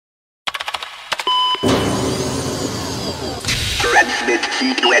Transmit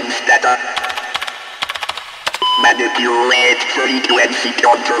sequence data. Manipulate frequency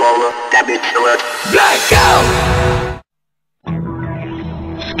control. Damage alert. Blackout!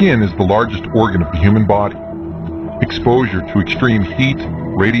 Skin is the largest organ of the human body. Exposure to extreme heat,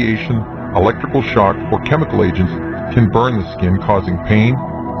 radiation, electrical shock, or chemical agents can burn the skin, causing pain,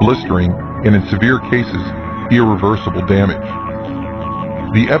 blistering, and in severe cases, irreversible damage.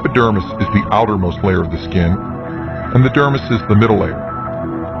 The epidermis is the outermost layer of the skin, and the dermis is the middle layer,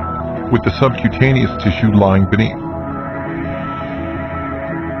 with the subcutaneous tissue lying beneath.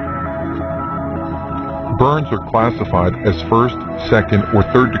 Burns are classified as first, second, or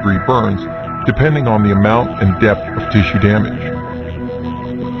third degree burns, depending on the amount and depth of tissue damage.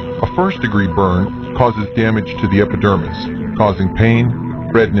 A first degree burn causes damage to the epidermis, causing pain,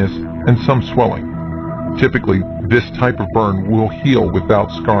 redness, and some swelling. Typically, this type of burn will heal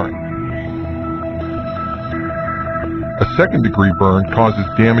without scarring. A second degree burn causes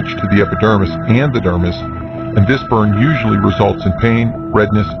damage to the epidermis and the dermis, and this burn usually results in pain,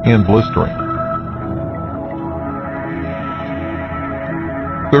 redness, and blistering.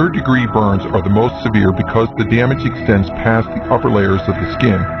 Third degree burns are the most severe because the damage extends past the upper layers of the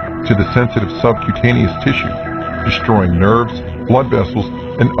skin to the sensitive subcutaneous tissue, destroying nerves, blood vessels,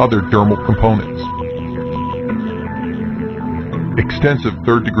 and other dermal components. Extensive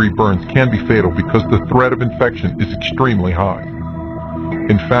third degree burns can be fatal because the threat of infection is extremely high.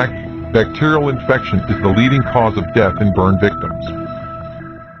 In fact, bacterial infection is the leading cause of death in burn victims.